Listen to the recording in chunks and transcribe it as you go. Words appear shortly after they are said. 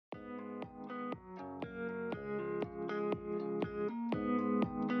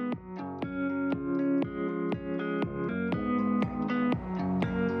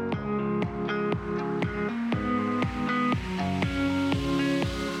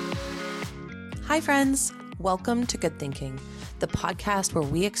Hi, friends. Welcome to Good Thinking, the podcast where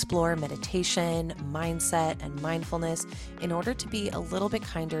we explore meditation, mindset, and mindfulness in order to be a little bit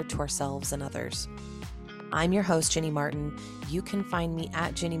kinder to ourselves and others. I'm your host, Ginny Martin. You can find me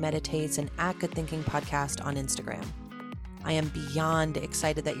at Ginny Meditates and at Good Thinking Podcast on Instagram. I am beyond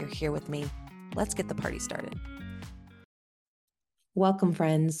excited that you're here with me. Let's get the party started. Welcome,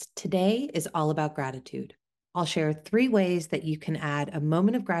 friends. Today is all about gratitude. I'll share 3 ways that you can add a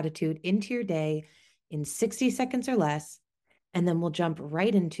moment of gratitude into your day in 60 seconds or less, and then we'll jump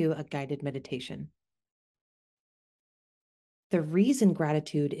right into a guided meditation. The reason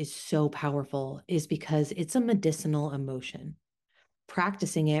gratitude is so powerful is because it's a medicinal emotion.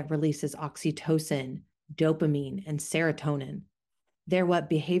 Practicing it releases oxytocin, dopamine, and serotonin. They're what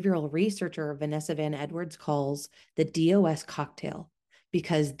behavioral researcher Vanessa Van Edwards calls the DOS cocktail,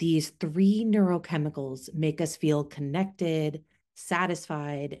 because these 3 neurochemicals make us feel connected,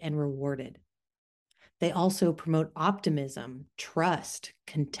 satisfied, and rewarded. They also promote optimism, trust,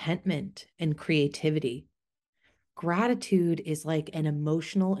 contentment, and creativity. Gratitude is like an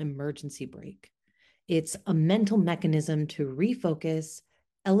emotional emergency brake. It's a mental mechanism to refocus,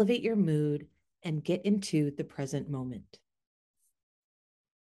 elevate your mood, and get into the present moment.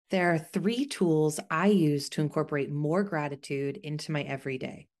 There are 3 tools I use to incorporate more gratitude into my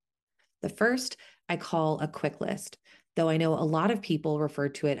everyday. The first I call a quick list, though I know a lot of people refer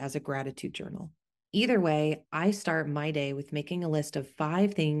to it as a gratitude journal. Either way, I start my day with making a list of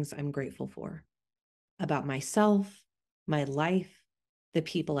 5 things I'm grateful for about myself, my life, the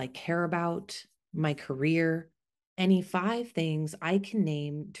people I care about, my career, any 5 things I can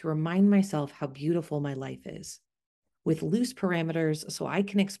name to remind myself how beautiful my life is, with loose parameters so I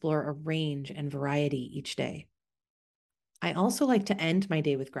can explore a range and variety each day. I also like to end my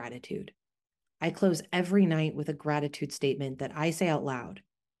day with gratitude. I close every night with a gratitude statement that I say out loud.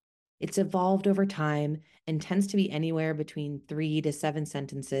 It's evolved over time and tends to be anywhere between 3 to 7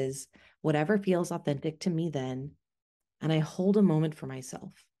 sentences, whatever feels authentic to me then. And I hold a moment for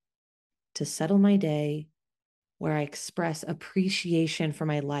myself to settle my day, where I express appreciation for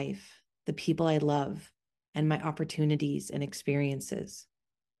my life, the people I love, and my opportunities and experiences.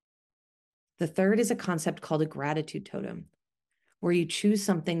 The third is a concept called a gratitude totem, where you choose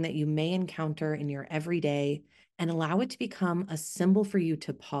something that you may encounter in your everyday and allow it to become a symbol for you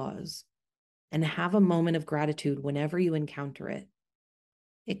to pause and have a moment of gratitude whenever you encounter it.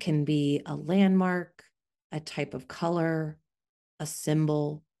 It can be a landmark, a type of color, a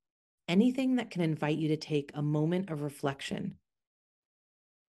symbol, anything that can invite you to take a moment of reflection.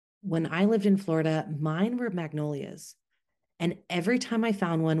 When I lived in Florida, mine were magnolias. And every time I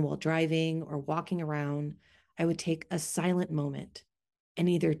found one while driving or walking around, I would take a silent moment and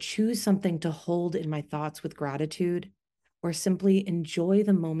either choose something to hold in my thoughts with gratitude or simply enjoy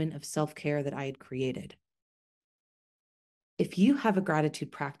the moment of self-care that I had created. If you have a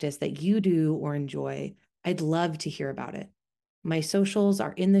gratitude practice that you do or enjoy, I'd love to hear about it. My socials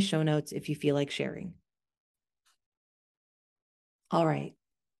are in the show notes if you feel like sharing. All right,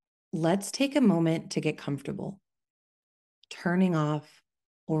 let's take a moment to get comfortable. Turning off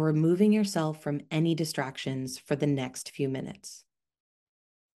or removing yourself from any distractions for the next few minutes.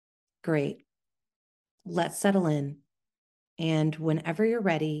 Great. Let's settle in. And whenever you're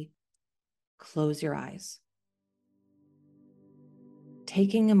ready, close your eyes.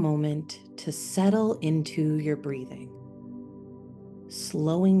 Taking a moment to settle into your breathing,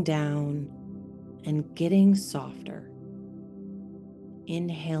 slowing down and getting softer.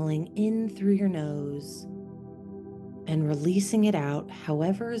 Inhaling in through your nose and releasing it out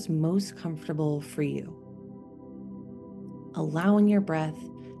however is most comfortable for you. Allowing your breath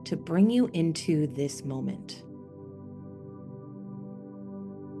to bring you into this moment.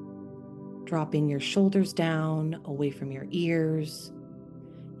 Dropping your shoulders down away from your ears.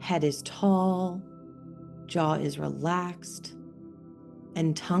 Head is tall, jaw is relaxed,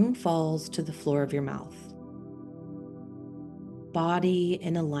 and tongue falls to the floor of your mouth. Body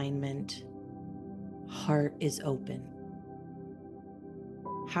in alignment, heart is open.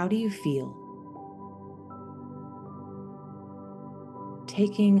 How do you feel?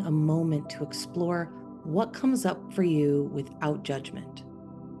 Taking a moment to explore what comes up for you without judgment.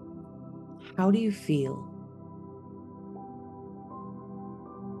 How do you feel?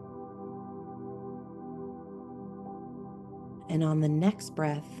 And on the next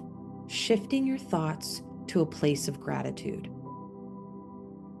breath, shifting your thoughts to a place of gratitude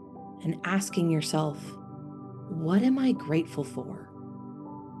and asking yourself, what am I grateful for?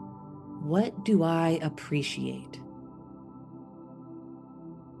 What do I appreciate?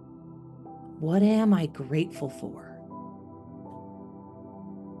 What am I grateful for?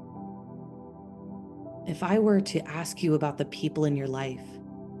 If I were to ask you about the people in your life,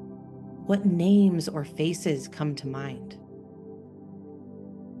 what names or faces come to mind?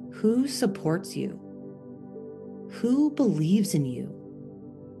 Who supports you? Who believes in you?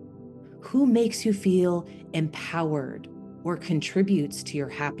 Who makes you feel empowered or contributes to your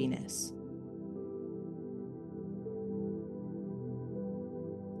happiness?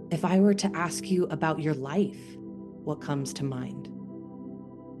 If I were to ask you about your life, what comes to mind?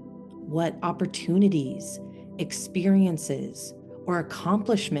 What opportunities, experiences, or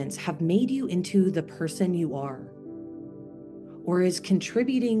accomplishments have made you into the person you are? Or is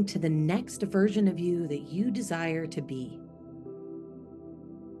contributing to the next version of you that you desire to be?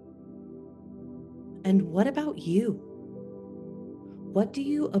 And what about you? What do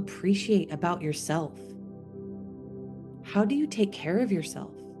you appreciate about yourself? How do you take care of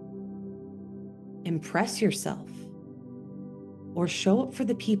yourself? Impress yourself? Or show up for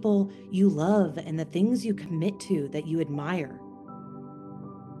the people you love and the things you commit to that you admire?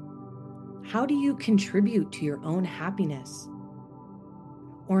 How do you contribute to your own happiness?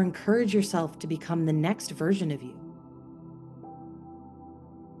 Or encourage yourself to become the next version of you?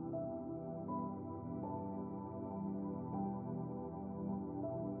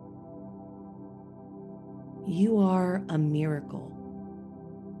 You are a miracle.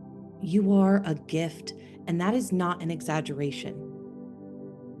 You are a gift, and that is not an exaggeration.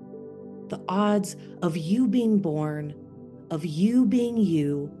 The odds of you being born, of you being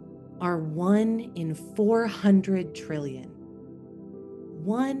you, are 1 in 400 trillion.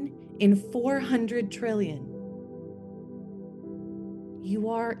 1 in 400 trillion. You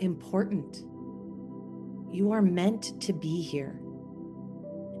are important. You are meant to be here.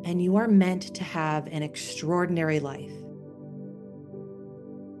 And you are meant to have an extraordinary life.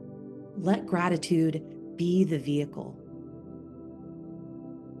 Let gratitude be the vehicle.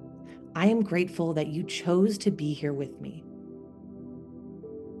 I am grateful that you chose to be here with me.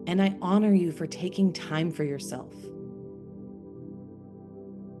 And I honor you for taking time for yourself.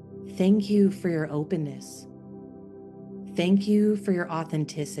 Thank you for your openness. Thank you for your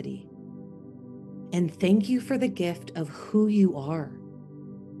authenticity. And thank you for the gift of who you are.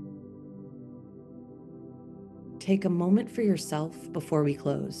 Take a moment for yourself before we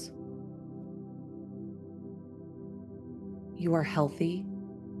close. You are healthy.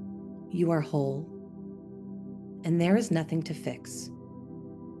 You are whole. And there is nothing to fix.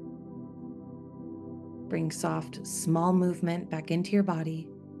 Bring soft, small movement back into your body,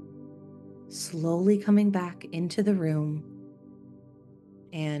 slowly coming back into the room.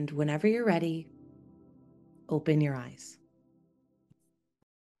 And whenever you're ready, open your eyes.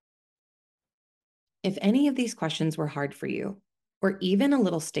 If any of these questions were hard for you, or even a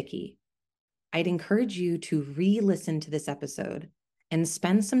little sticky, I'd encourage you to re-listen to this episode and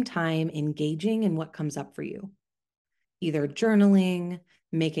spend some time engaging in what comes up for you. Either journaling,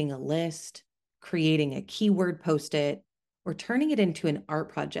 making a list, creating a keyword post-it, or turning it into an art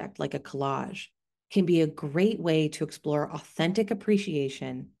project like a collage can be a great way to explore authentic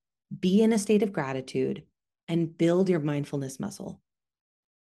appreciation, be in a state of gratitude, and build your mindfulness muscle.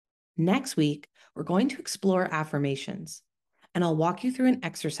 Next week, we're going to explore affirmations, and I'll walk you through an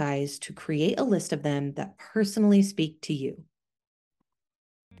exercise to create a list of them that personally speak to you.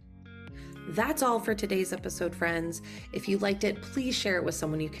 That's all for today's episode, friends. If you liked it, please share it with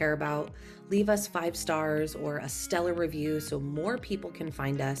someone you care about. Leave us 5 stars or a stellar review so more people can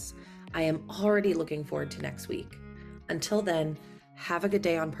find us. I am already looking forward to next week. Until then, have a good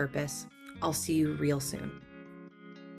day on purpose. I'll see you real soon.